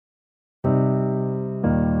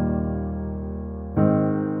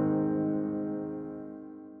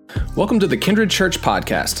Welcome to the Kindred Church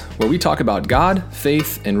podcast, where we talk about God,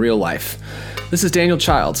 faith, and real life. This is Daniel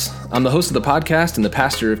Childs. I'm the host of the podcast and the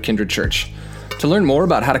pastor of Kindred Church. To learn more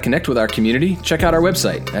about how to connect with our community, check out our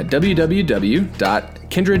website at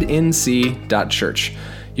www.kindrednc.church.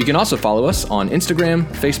 You can also follow us on Instagram,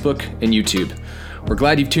 Facebook, and YouTube. We're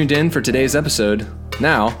glad you've tuned in for today's episode.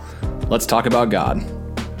 Now, let's talk about God.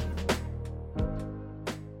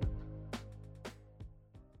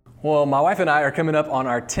 Well, my wife and I are coming up on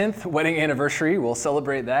our 10th wedding anniversary. We'll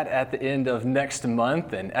celebrate that at the end of next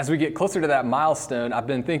month. And as we get closer to that milestone, I've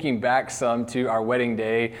been thinking back some to our wedding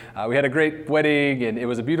day. We had a great wedding and it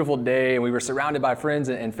was a beautiful day and we were surrounded by friends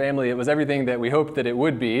and family. It was everything that we hoped that it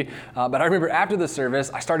would be. But I remember after the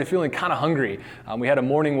service, I started feeling kind of hungry. We had a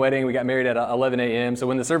morning wedding. We got married at 11 a.m. So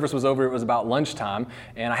when the service was over, it was about lunchtime.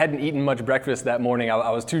 And I hadn't eaten much breakfast that morning.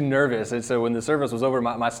 I was too nervous. And so when the service was over,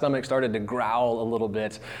 my stomach started to growl a little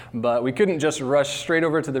bit. But we couldn't just rush straight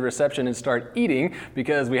over to the reception and start eating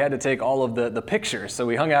because we had to take all of the pictures. So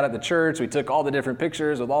we hung out at the church, we took all the different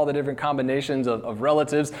pictures with all the different combinations of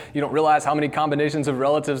relatives. You don't realize how many combinations of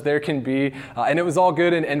relatives there can be. And it was all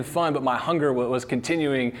good and fun, but my hunger was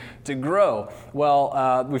continuing to grow.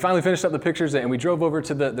 Well, we finally finished up the pictures and we drove over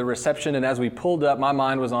to the reception. And as we pulled up, my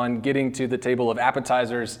mind was on getting to the table of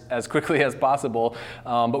appetizers as quickly as possible.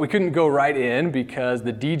 But we couldn't go right in because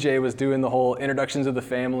the DJ was doing the whole introductions of the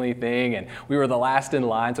family thing. And we were the last in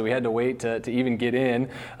line, so we had to wait to even get in.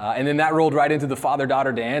 And then that rolled right into the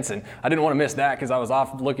father-daughter dance, and I didn't want to miss that because I was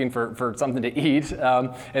off looking for something to eat.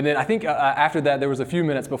 And then I think after that, there was a few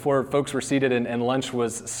minutes before folks were seated and lunch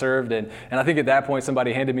was served. And I think at that point,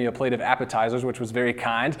 somebody handed me a plate of appetizers, which was very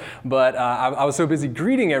kind. But I was so busy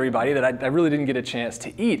greeting everybody that I really didn't get a chance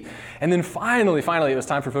to eat. And then finally, it was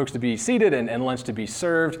time for folks to be seated and lunch to be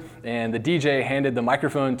served. And the DJ handed the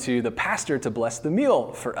microphone to the pastor to bless the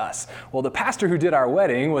meal for us. Well, the pastor who did our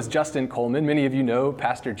wedding was Justin Coleman. Many of you know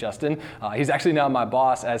Pastor Justin. He's actually now my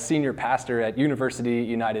boss as senior pastor at University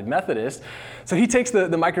United Methodist. So he takes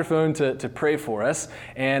the microphone to pray for us.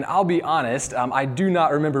 And I'll be honest, I do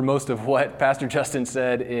not remember most of what Pastor Justin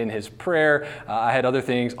said in his prayer. I had other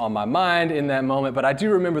things on my mind in that moment, but I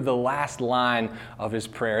do remember the last line of his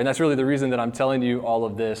prayer. And that's really the reason that I'm telling you all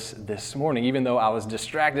of this morning. Even though I was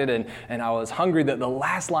distracted and I was hungry, that the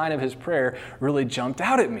last line of his prayer really jumped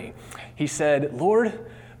out at me. He said, "Lord,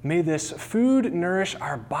 may this food nourish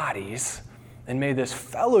our bodies, and may this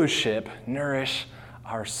fellowship nourish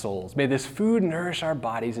our souls." May this food nourish our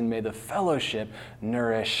bodies, and may the fellowship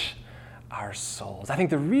nourish our souls. I think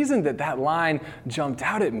the reason that line jumped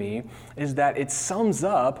out at me is that it sums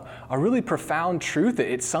up a really profound truth.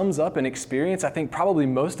 It sums up an experience I think probably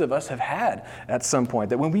most of us have had at some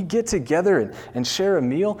point. That when we get together and share a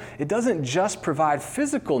meal, it doesn't just provide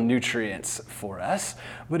physical nutrients for us,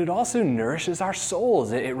 but it also nourishes our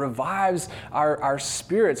souls. It revives our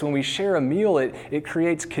spirits. When we share a meal, it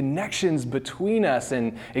creates connections between us,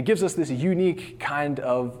 and it gives us this unique kind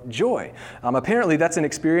of joy. Apparently, that's an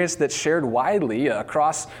experience that's shared widely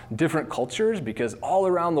across different cultures because all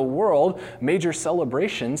around the world, major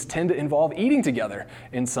celebrations tend to involve eating together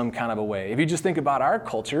in some kind of a way. If you just think about our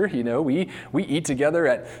culture, we eat together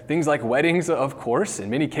at things like weddings, of course.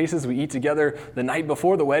 In many cases, we eat together the night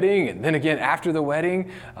before the wedding and then again after the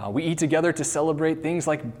wedding. We eat together to celebrate things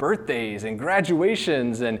like birthdays and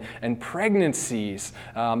graduations and pregnancies.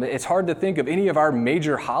 It's hard to think of any of our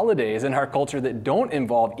major holidays in our culture that don't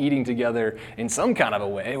involve eating together in some kind of a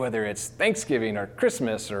way, whether it's Thanksgiving or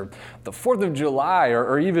Christmas or the 4th of July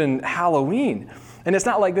or even Halloween. And it's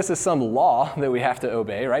not like this is some law that we have to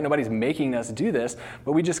obey, right? Nobody's making us do this,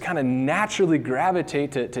 but we just kind of naturally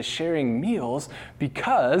gravitate to sharing meals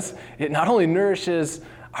because it not only nourishes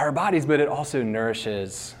our bodies, but it also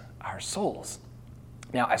nourishes our souls.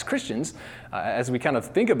 Now, as Christians, as we kind of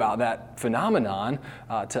think about that phenomenon,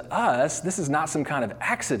 to us, this is not some kind of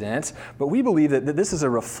accident, but we believe that this is a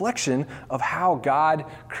reflection of how God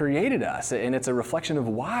created us, and it's a reflection of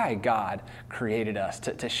why God created us,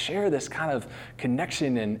 to share this kind of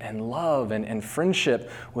connection and love and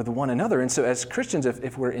friendship with one another. And so as Christians,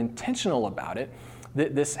 if we're intentional about it,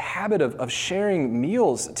 this habit of sharing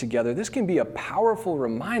meals together, this can be a powerful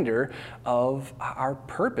reminder of our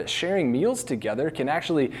purpose. Sharing meals together can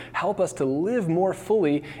actually help us to live more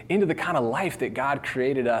fully into the kind of life that God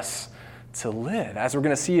created us to live. As we're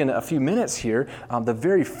going to see in a few minutes here, the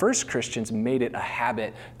very first Christians made it a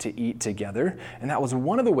habit to eat together, and that was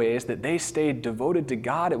one of the ways that they stayed devoted to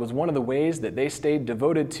God. It was one of the ways that they stayed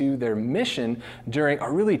devoted to their mission during a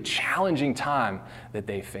really challenging time that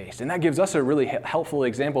they faced. And that gives us a really helpful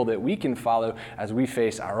example that we can follow as we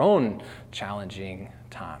face our own challenging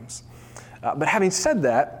times. But having said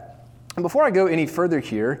that, And before I go any further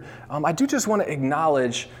here, I do just want to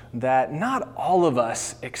acknowledge that not all of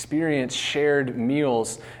us experience shared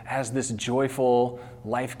meals as this joyful,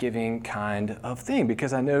 life-giving kind of thing,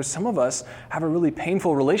 because I know some of us have a really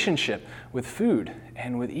painful relationship with food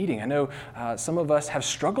and with eating. I know some of us have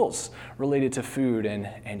struggles related to food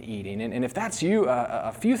and eating. And if that's you,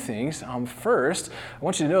 a few things. First, I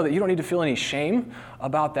want you to know that you don't need to feel any shame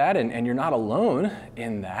about that, and you're not alone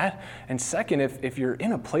in that. And second, if you're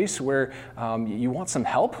in a place where you want some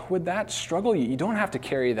help with that struggle, you don't have to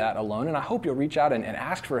carry that alone, and I hope you'll reach out and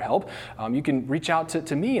ask for help. You can reach out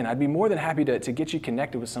to me, and I'd be more than happy to get you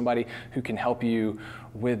connected with somebody who can help you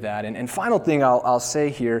with that. And final thing I'll say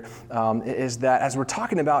here is that as we're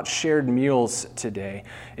talking about shared meals today,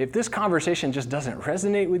 if this conversation just doesn't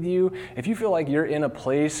resonate with you, if you feel like you're in a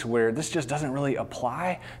place where this just doesn't really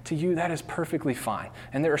apply to you, that is perfectly fine.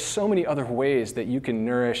 And there are so many other ways that you can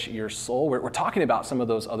nourish your soul. We're talking about some of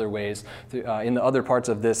those other ways in the other parts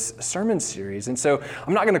of this sermon series. And so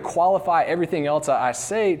I'm not going to qualify everything else I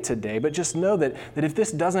say today, but just know that if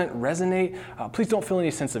this doesn't resonate, please don't feel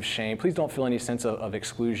any sense of shame. Please don't feel any sense of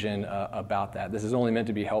exclusion about that. This is only meant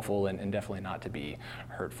to be helpful and definitely not to be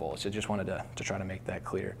hurtful. So just wanted to try to make that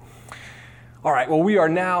clear. All right, well, we are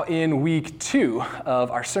now in week 2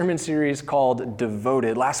 of our sermon series called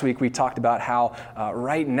Devoted. Last week we talked about how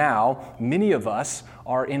right now many of us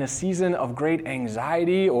are in a season of great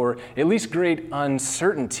anxiety, or at least great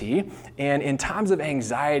uncertainty. And in times of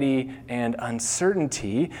anxiety and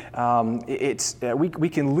uncertainty, we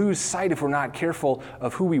can lose sight, if we're not careful,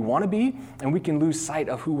 of who we want to be, and we can lose sight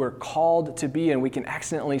of who we're called to be, and we can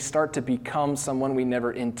accidentally start to become someone we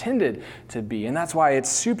never intended to be. And that's why it's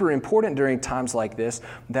super important during times like this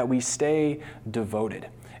that we stay devoted.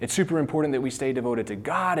 It's super important that we stay devoted to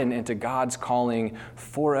God and to God's calling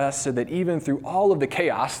for us, so that even through all of the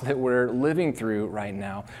chaos that we're living through right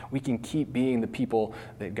now, we can keep being the people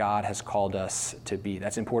that God has called us to be.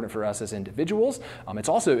 That's important for us as individuals. It's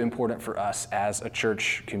also important for us as a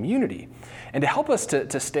church community. And to help us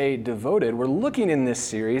to stay devoted, we're looking in this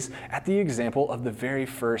series at the example of the very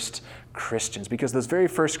first Christians, because those very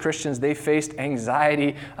first Christians, they faced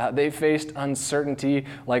anxiety, they faced uncertainty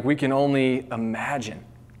like we can only imagine.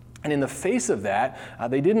 And in the face of that,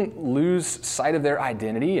 they didn't lose sight of their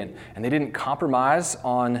identity, and they didn't compromise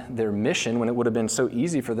on their mission when it would have been so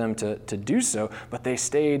easy for them to do so, but they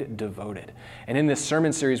stayed devoted. And in this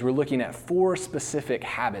sermon series, we're looking at 4 specific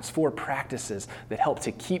habits, 4 practices that help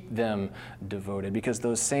to keep them devoted, because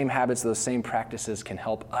those same habits, those same practices can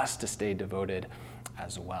help us to stay devoted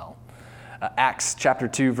as well. Acts chapter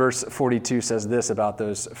 2, verse 42 says this about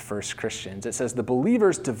those first Christians. It says, "The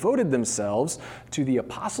believers devoted themselves to the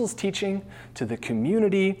apostles' teaching, to the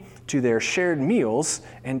community, to their shared meals,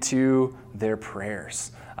 and to their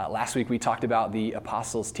prayers." Last week we talked about the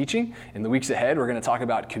apostles' teaching. In the weeks ahead, we're going to talk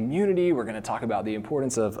about community. We're going to talk about the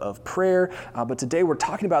importance of prayer. But today we're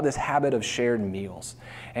talking about this habit of shared meals.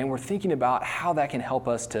 And we're thinking about how that can help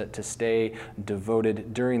us to stay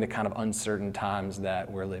devoted during the kind of uncertain times that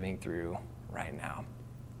we're living through right now.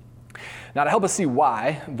 Now, to help us see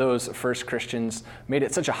why those first Christians made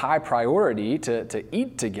it such a high priority to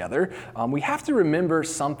eat together, we have to remember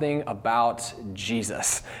something about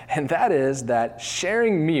Jesus. And that is that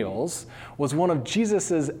sharing meals was one of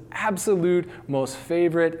Jesus's absolute most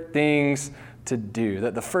favorite things to do.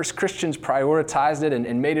 That the first Christians prioritized it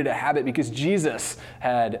and made it a habit because Jesus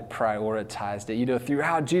had prioritized it. You know,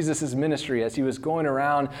 throughout Jesus' ministry, as he was going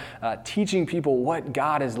around teaching people what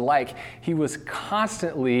God is like, he was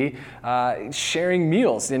constantly sharing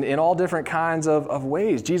meals in all different kinds of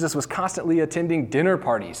ways. Jesus was constantly attending dinner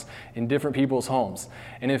parties in different people's homes.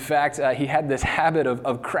 And in fact, he had this habit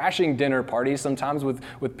of crashing dinner parties, sometimes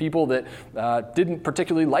with people that didn't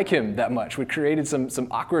particularly like him that much. We created some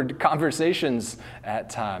awkward conversations at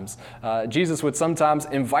times. Jesus would sometimes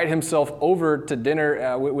invite himself over to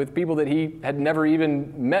dinner with people that he had never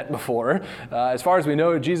even met before. As far as we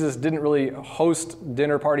know, Jesus didn't really host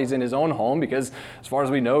dinner parties in his own home because, as far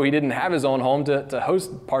as we know, he didn't have his own home to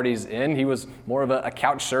host parties in. He was more of a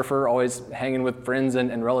couch surfer, always hanging with friends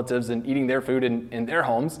and relatives and eating their food in their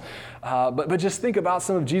homes. But just think about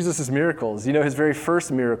some of Jesus' miracles. You know, his very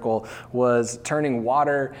first miracle was turning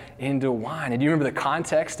water into wine. And do you remember the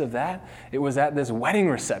context of that? It was at this wedding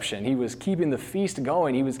reception. He was keeping the feast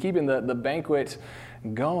going. He was keeping the banquet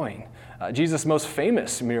going. Jesus' most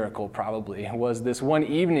famous miracle probably was this one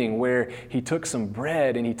evening where he took some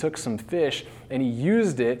bread and he took some fish and he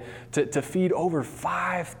used it to feed over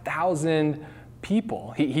 5,000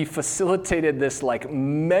 people. He facilitated this like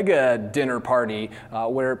mega dinner party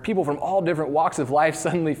where people from all different walks of life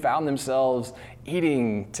suddenly found themselves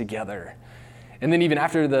eating together. And then even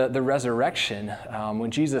after the resurrection, when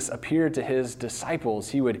Jesus appeared to his disciples,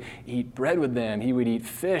 he would eat bread with them. He would eat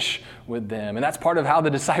fish with them. And that's part of how the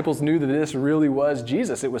disciples knew that this really was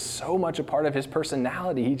Jesus. It was so much a part of his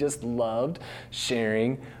personality. He just loved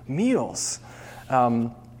sharing meals.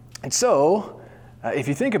 And so, if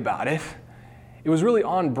you think about it, it was really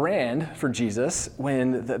on brand for Jesus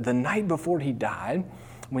when the night before he died,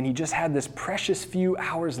 when he just had this precious few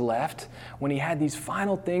hours left, when he had these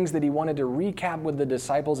final things that he wanted to recap with the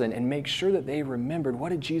disciples and make sure that they remembered. What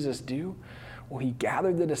did Jesus do? Well, he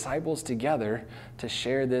gathered the disciples together to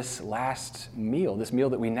share this last meal, this meal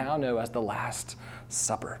that we now know as the Last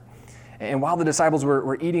Supper. And while the disciples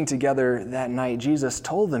were eating together that night, Jesus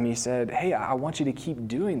told them, he said, hey, I want you to keep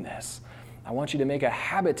doing this. I want you to make a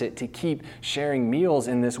habit to keep sharing meals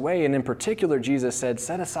in this way. And in particular, Jesus said,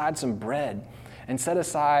 set aside some bread and set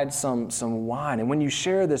aside some wine. And when you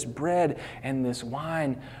share this bread and this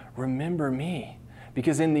wine, remember me.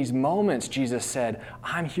 Because in these moments, Jesus said,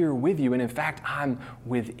 I'm here with you. And in fact, I'm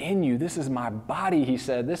within you. This is my body, he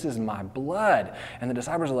said. This is my blood. And the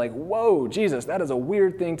disciples are like, whoa, Jesus, that is a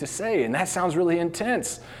weird thing to say. And that sounds really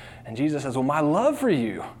intense. And Jesus says, well, my love for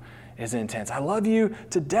you is intense. I love you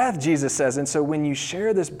to death, Jesus says. And so when you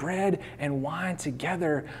share this bread and wine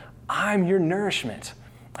together, I'm your nourishment.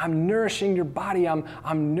 I'm nourishing your body.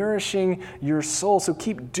 I'm nourishing your soul. So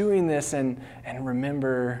keep doing this and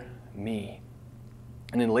remember me.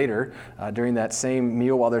 And then later, during that same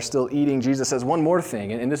meal while they're still eating, Jesus says one more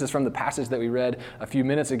thing. And this is from the passage that we read a few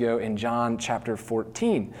minutes ago in John chapter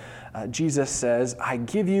 14. Jesus says, I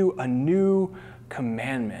give you a new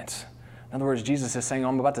commandment. In other words, Jesus is saying,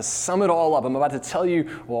 I'm about to sum it all up. I'm about to tell you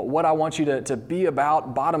what I want you to be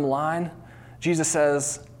about. Bottom line, Jesus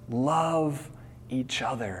says, love each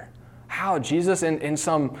other. How, Jesus? In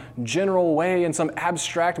some general way, in some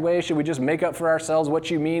abstract way, should we just make up for ourselves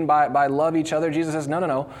what you mean by love each other? Jesus says,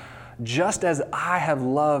 no. Just as I have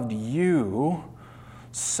loved you,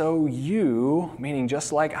 so you, meaning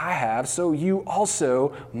just like I have, so you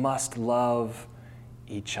also must love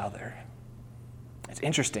each other. It's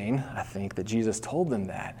interesting, I think, that Jesus told them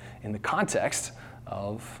that in the context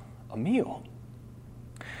of a meal.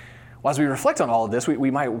 Well, as we reflect on all of this,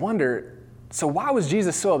 we might wonder, so why was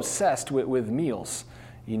Jesus so obsessed with meals?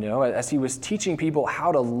 You know, as he was teaching people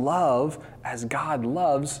how to love as God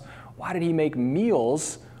loves, why did he make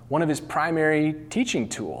meals one of his primary teaching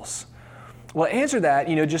tools? Well, to answer that,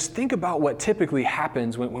 just think about what typically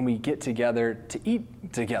happens when we get together to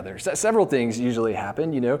eat together. Several things usually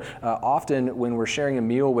happen, Often when we're sharing a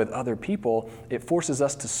meal with other people, it forces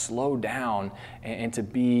us to slow down and to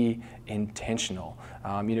be intentional.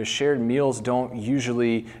 Shared meals don't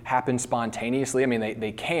usually happen spontaneously. I mean,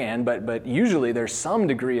 they can, but usually there's some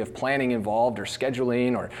degree of planning involved or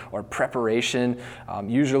scheduling or preparation.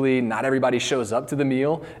 Usually not everybody shows up to the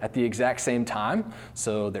meal at the exact same time.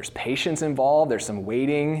 So there's patience involved, there's some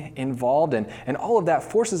waiting involved, and all of that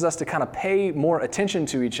forces us to kind of pay more attention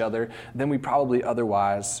to each other than we probably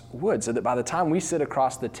otherwise would. So that by the time we sit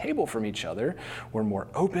across the table from each other, we're more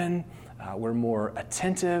open, we're more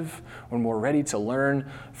attentive, we're more ready to learn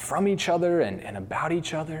from each other and about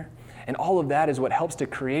each other. And all of that is what helps to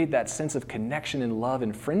create that sense of connection and love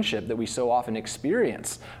and friendship that we so often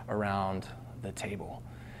experience around the table.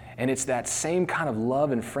 And it's that same kind of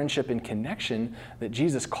love and friendship and connection that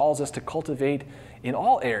Jesus calls us to cultivate in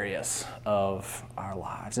all areas of our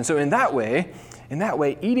lives. And so in that way,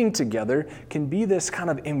 eating together can be this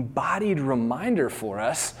kind of embodied reminder for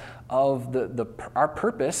us of our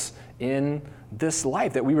purpose in this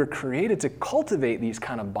life, that we were created to cultivate these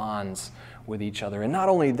kind of bonds with each other. And not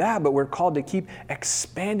only that, but we're called to keep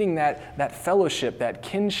expanding that fellowship, that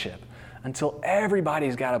kinship, until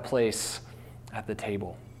everybody's got a place at the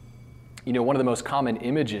table. One of the most common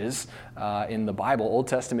images in the Bible, Old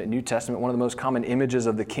Testament, New Testament, one of the most common images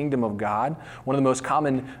of the kingdom of God, one of the most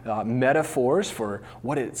common metaphors for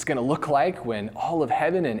what it's going to look like when all of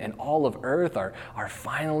heaven and all of earth are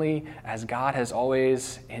finally as God has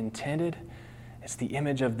always intended. It's the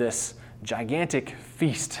image of this gigantic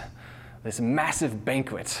feast, this massive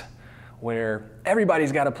banquet where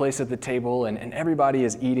everybody's got a place at the table and everybody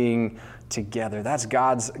is eating together. That's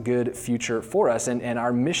God's good future for us. And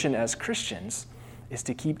our mission as Christians is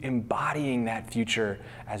to keep embodying that future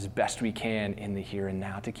as best we can in the here and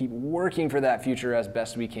now, to keep working for that future as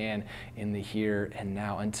best we can in the here and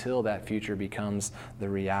now until that future becomes the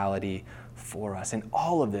reality for us. And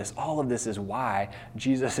all of this is why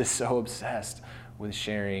Jesus is so obsessed with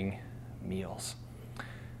sharing meals.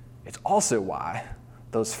 It's also why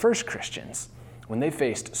those first Christians, when they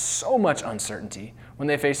faced so much uncertainty, when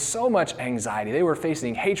they faced so much anxiety. They were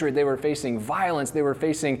facing hatred, they were facing violence, they were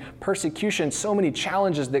facing persecution, so many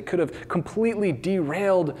challenges that could have completely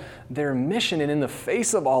derailed their mission. And in the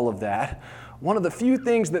face of all of that, one of the few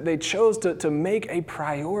things that they chose to make a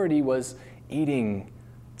priority was eating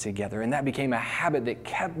together. And that became a habit that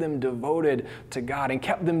kept them devoted to God and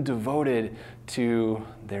kept them devoted to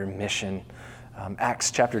their mission. Acts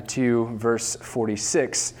chapter 2, verse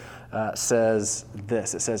 46 says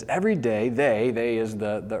this. It says, every day they is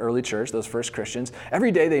the early church, those first Christians,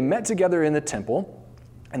 every day they met together in the temple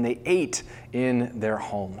and they ate in their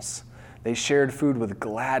homes. They shared food with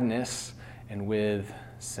gladness and with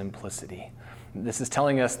simplicity. This is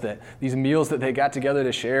telling us that these meals that they got together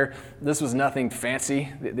to share, this was nothing fancy.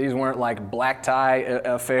 These weren't like black tie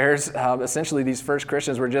affairs. Essentially, these first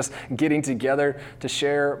Christians were just getting together to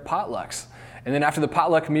share potlucks. And then after the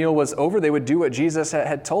potluck meal was over, they would do what Jesus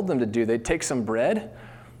had told them to do. They'd take some bread,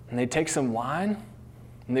 and they'd take some wine,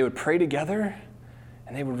 and they would pray together,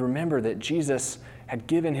 and they would remember that Jesus had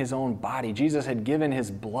given his own body. Jesus had given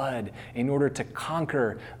his blood in order to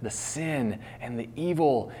conquer the sin and the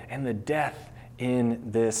evil and the death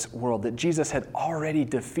in this world, that Jesus had already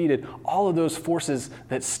defeated all of those forces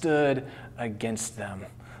that stood against them,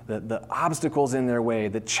 the obstacles in their way,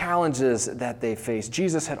 the challenges that they faced.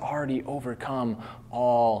 Jesus had already overcome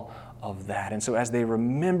all of that. And so as they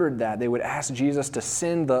remembered that, they would ask Jesus to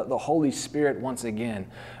send the Holy Spirit once again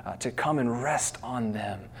to come and rest on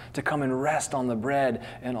them, to come and rest on the bread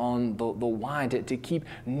and on the wine, to keep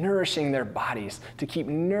nourishing their bodies, to keep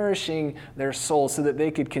nourishing their souls so that they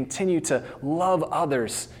could continue to love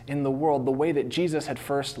others in the world the way that Jesus had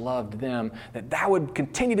first loved them, that would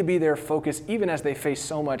continue to be their focus even as they face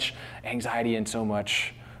so much anxiety and so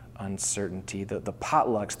much uncertainty. The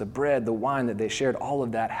potlucks, the bread, the wine that they shared, all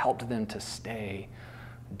of that helped them to stay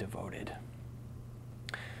devoted.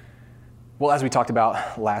 Well, as we talked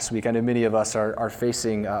about last week, I know many of us are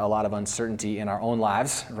facing a lot of uncertainty in our own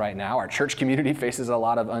lives right now. Our church community faces a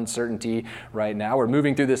lot of uncertainty right now. We're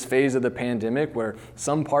moving through this phase of the pandemic where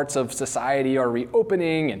some parts of society are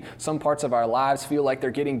reopening and some parts of our lives feel like they're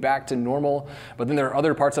getting back to normal. But then there are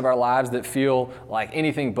other parts of our lives that feel like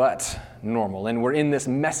anything but normal. And we're in this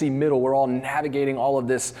messy middle. We're all navigating all of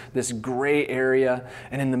this gray area.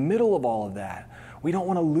 And in the middle of all of that, we don't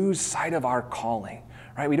want to lose sight of our calling.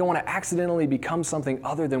 Right? We don't want to accidentally become something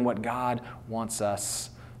other than what God wants us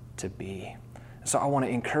to be. So I want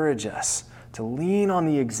to encourage us to lean on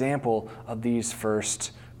the example of these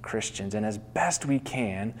first Christians and as best we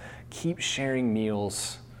can, keep sharing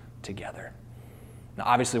meals together. Now,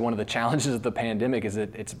 obviously, one of the challenges of the pandemic is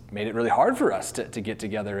that it's made it really hard for us to get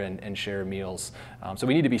together and share meals. So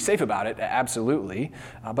we need to be safe about it, absolutely.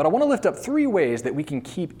 But I want to lift up 3 ways that we can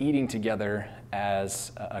keep eating together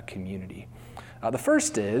as a community. The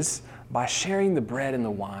first is by sharing the bread and the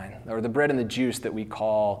wine, or the bread and the juice that we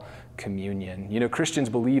call communion. You know, Christians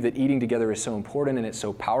believe that eating together is so important and it's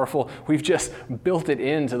so powerful. We've just built it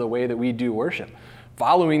into the way that we do worship,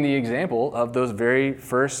 following the example of those very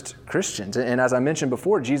first Christians. And as I mentioned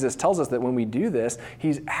before, Jesus tells us that when we do this,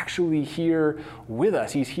 he's actually here with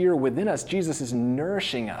us. He's here within us. Jesus is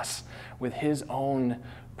nourishing us with his own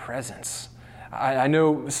presence. I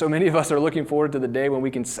know so many of us are looking forward to the day when we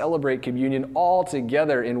can celebrate communion all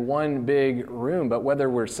together in one big room. But whether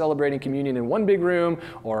we're celebrating communion in one big room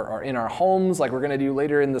or in our homes, like we're going to do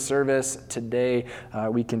later in the service today,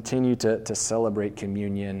 we continue to celebrate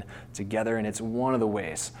communion together. And it's one of the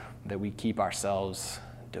ways that we keep ourselves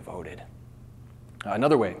devoted.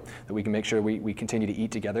 Another way that we can make sure we continue to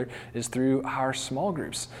eat together is through our small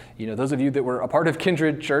groups. You know, those of you that were a part of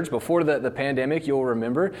Kindred Church before the pandemic, you'll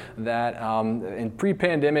remember that in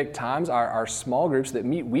pre-pandemic times, our small groups that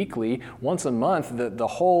meet weekly, once a month, the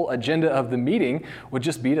whole agenda of the meeting would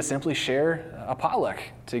just be to simply share a potluck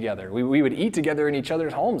together. We would eat together in each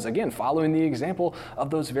other's homes, again, following the example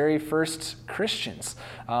of those very first Christians.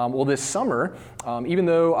 Well, this summer, even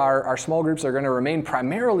though our small groups are going to remain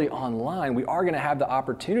primarily online, we are going to have the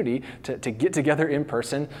opportunity to get together in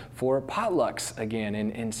person for potlucks again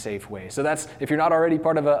in safe ways. So that's, if you're not already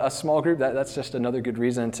part of a small group, that's just another good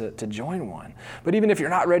reason to join one. But even if you're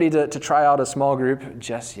not ready to try out a small group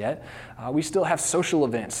just yet, we still have social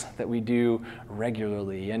events that we do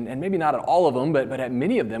regularly. And maybe not at all of them, but at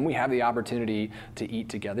many of them, we have the opportunity to eat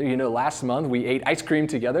together. You know, last month we ate ice cream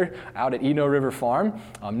together out at Eno River Farm.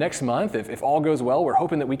 Next month, if all goes well, we're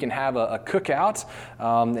hoping that we can have a cookout.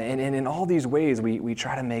 And in all these ways, weekends, we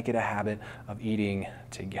try to make it a habit of eating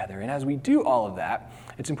together. And as we do all of that,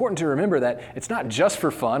 it's important to remember that it's not just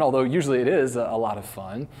for fun, although usually it is a lot of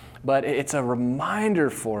fun, but it's a reminder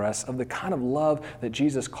for us of the kind of love that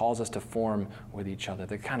Jesus calls us to form with each other,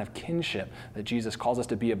 the kind of kinship that Jesus calls us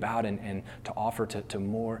to be about and to offer to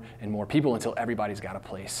more and more people until everybody's got a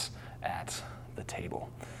place at the table.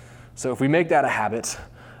 So if we make that a habit,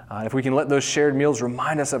 if we can let those shared meals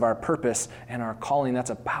remind us of our purpose and our calling, that's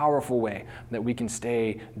a powerful way that we can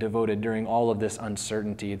stay devoted during all of this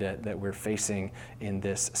uncertainty that we're facing in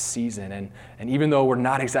this season. And even though we're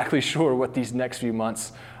not exactly sure what these next few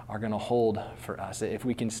months are going to hold for us, if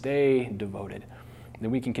we can stay devoted,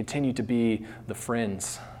 then we can continue to be the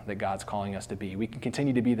friends that God's calling us to be. We can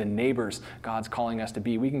continue to be the neighbors God's calling us to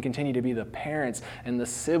be. We can continue to be the parents and the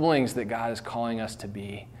siblings that God is calling us to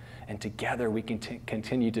be. And together we can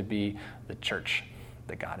continue to be the church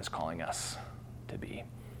that God is calling us to be.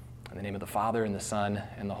 In the name of the Father, and the Son,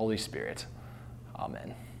 and the Holy Spirit.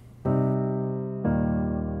 Amen.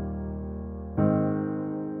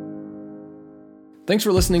 Thanks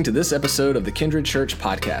for listening to this episode of the Kindred Church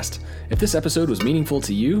podcast. If this episode was meaningful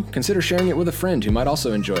to you, consider sharing it with a friend who might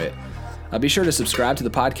also enjoy it. Be sure to subscribe to the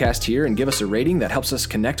podcast here and give us a rating that helps us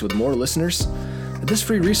connect with more listeners. This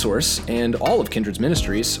free resource and all of Kindred's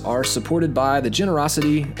ministries are supported by the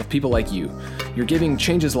generosity of people like you. Your giving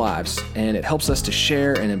changes lives, and it helps us to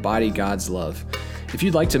share and embody God's love. If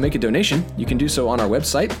you'd like to make a donation, you can do so on our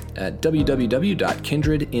website at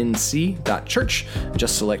www.kindrednc.church and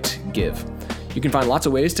just select Give. You can find lots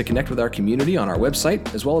of ways to connect with our community on our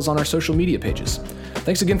website as well as on our social media pages.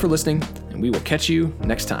 Thanks again for listening, and we will catch you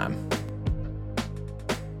next time.